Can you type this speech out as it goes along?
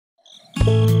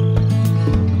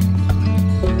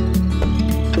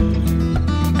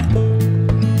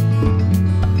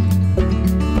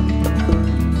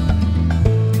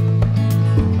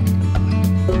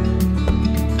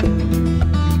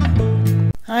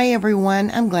Hi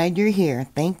everyone, I'm glad you're here.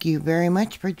 Thank you very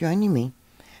much for joining me.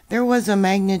 There was a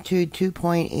magnitude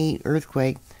 2.8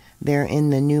 earthquake there in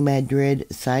the New Madrid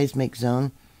seismic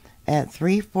zone at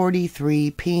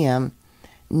 3:43 p.m.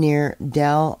 near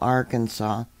Dell,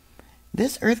 Arkansas.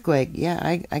 This earthquake,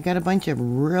 I got a bunch of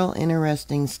real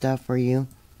interesting stuff for you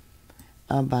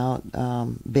about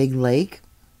Big Lake.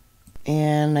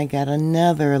 And I got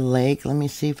another lake. Let me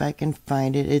see if I can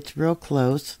find it. It's real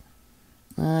close.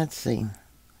 Let's see.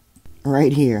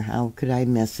 Right here. How could I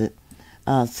miss it?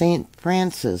 St.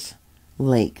 Francis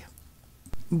Lake.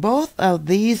 Both of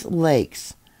these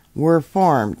lakes were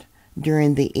formed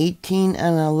during the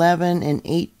 1811 and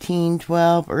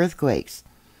 1812 earthquakes.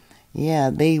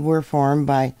 Yeah, they were formed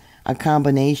by a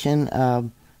combination of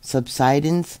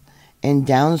subsidence and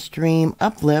downstream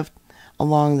uplift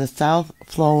along the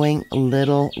south-flowing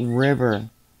Little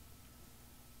River.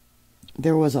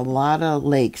 There was a lot of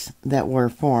lakes that were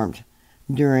formed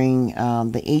during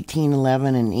the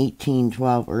 1811 and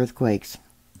 1812 earthquakes.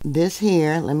 This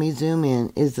here, let me zoom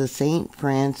in, is the St.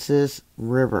 Francis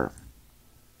River.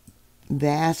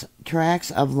 Vast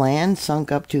tracts of land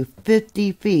sunk up to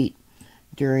 50 feet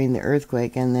during the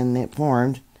earthquake, and then it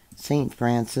formed St.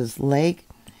 Francis Lake,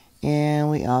 and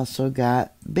we also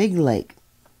got Big Lake.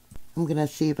 I'm going to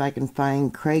see if I can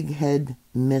find Craighead,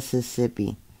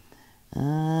 Mississippi.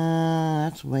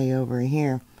 That's way over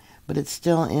here, but it's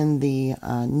still in the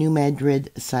New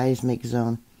Madrid seismic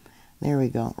zone. There we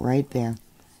go, right there.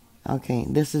 Okay,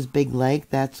 this is Big Lake.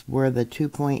 That's where the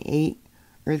 2.8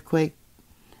 earthquake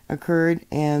occurred,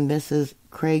 and this is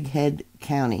Craighead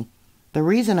County. The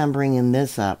reason I'm bringing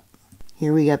this up,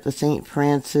 here we got the St.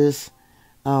 Francis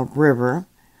River,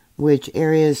 which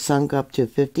areas sunk up to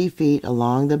 50 feet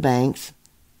along the banks,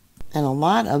 and a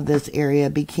lot of this area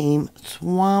became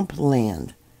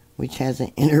swampland, which has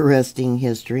an interesting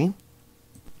history.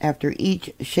 After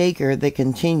each shaker that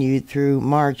continued through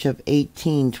March of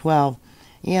 1812,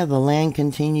 the land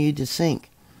continued to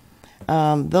sink.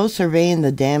 Those surveying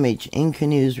the damage in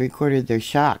canoes recorded their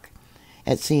shock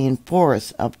at seeing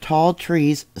forests of tall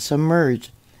trees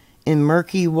submerged in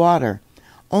murky water.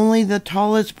 Only the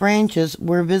tallest branches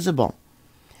were visible.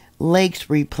 Lakes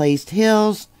replaced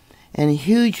hills, and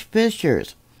huge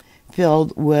fissures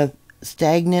filled with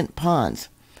stagnant ponds.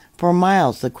 For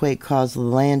miles, the quake caused the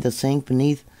land to sink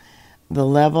beneath the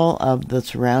level of the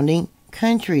surrounding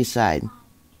countryside.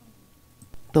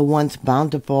 The once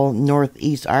bountiful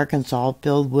northeast Arkansas,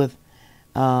 filled with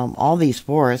all these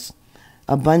forests,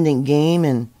 abundant game,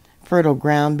 and fertile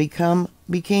ground,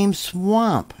 became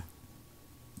swamp.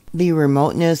 The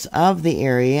remoteness of the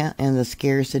area and the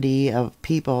scarcity of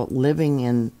people living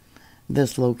in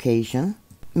this location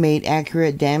made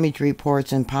accurate damage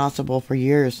reports impossible for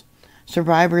years.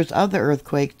 Survivors of the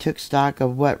earthquake took stock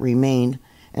of what remained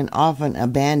and often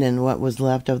abandoned what was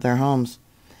left of their homes.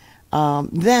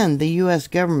 Then the U.S.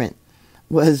 government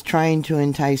was trying to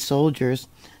entice soldiers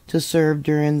to serve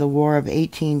during the War of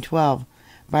 1812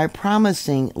 by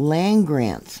promising land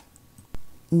grants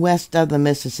west of the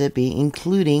Mississippi,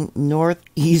 including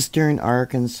northeastern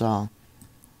Arkansas.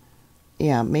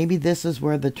 Yeah, maybe this is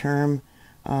where the term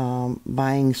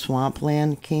buying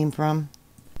swampland came from.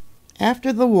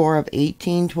 After the War of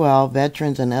 1812,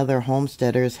 veterans and other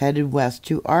homesteaders headed west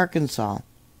to Arkansas,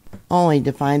 only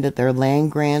to find that their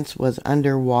land grants was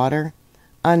underwater,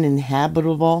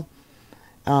 uninhabitable,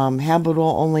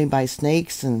 habitable only by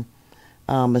snakes and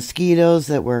mosquitoes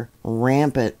that were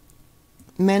rampant.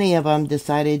 Many of them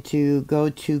decided to go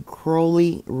to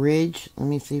Crowley Ridge. Let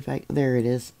me see if there it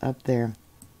is, up there.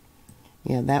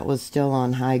 Yeah, that was still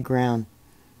on high ground.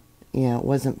 Yeah, it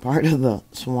wasn't part of the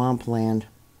swampland.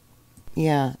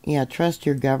 Yeah, trust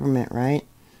your government, right?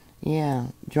 Yeah,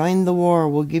 join the war,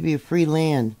 we'll give you free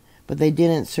land. But they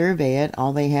didn't survey it.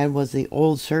 All they had was the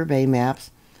old survey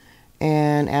maps.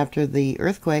 And after the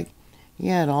earthquake,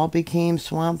 it all became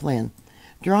swampland.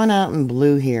 Drawn out in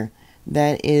blue here,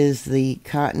 that is the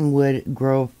Cottonwood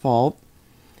Grove Fault.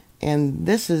 And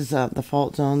this is the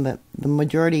fault zone that the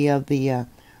majority of the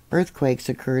earthquakes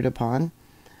occurred upon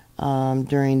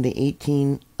during the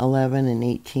 1811 and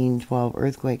 1812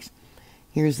 earthquakes.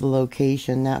 Here's the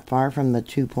location not far from the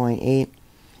 2.8,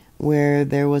 where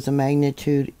there was a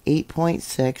magnitude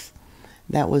 8.6.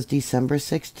 That was December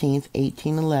 16th,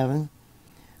 1811.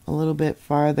 A little bit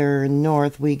farther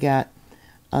north, we got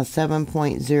a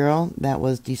 7.0. That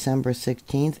was December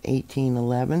 16th,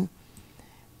 1811.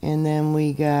 And then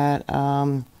we got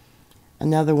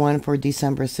another one for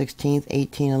December 16th,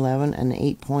 1811, an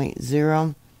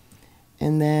 8.0.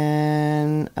 And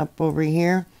then up over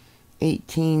here,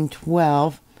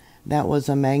 1812, that was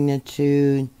a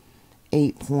magnitude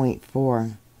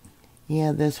 8.4.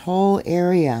 Yeah, this whole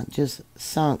area just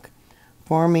sunk,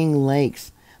 forming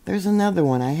lakes. There's another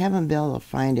one. I haven't been able to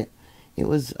find it. It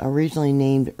was originally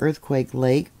named Earthquake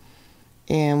Lake,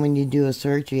 and when you do a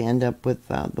search, you end up with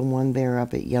the one there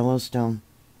up at Yellowstone.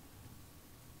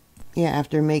 Yeah,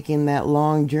 after making that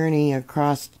long journey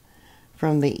across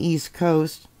from the East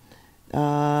Coast,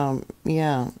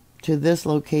 yeah, to this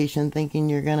location, thinking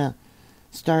you're gonna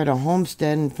start a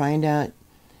homestead and find out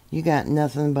you got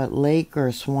nothing but lake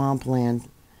or swampland.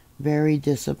 Very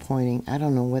disappointing. I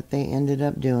don't know what they ended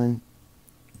up doing.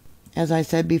 As I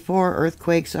said before,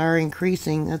 earthquakes are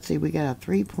increasing. Let's see, we got a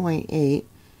 3.8.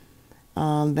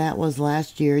 That was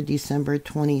last year, December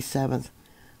 27th,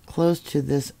 close to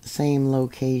this same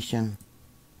location.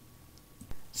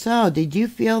 So, did you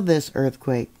feel this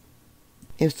earthquake?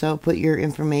 If so, put your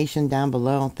information down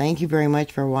below. Thank you very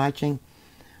much for watching.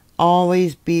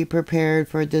 Always be prepared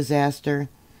for disaster.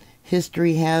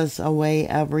 History has a way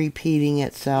of repeating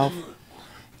itself.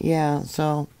 Yeah,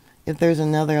 so if there's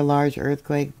another large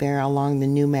earthquake there along the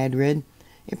New Madrid,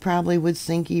 it probably would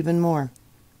sink even more.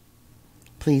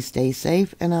 Please stay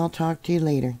safe, and I'll talk to you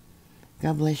later.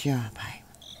 God bless you.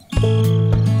 Bye.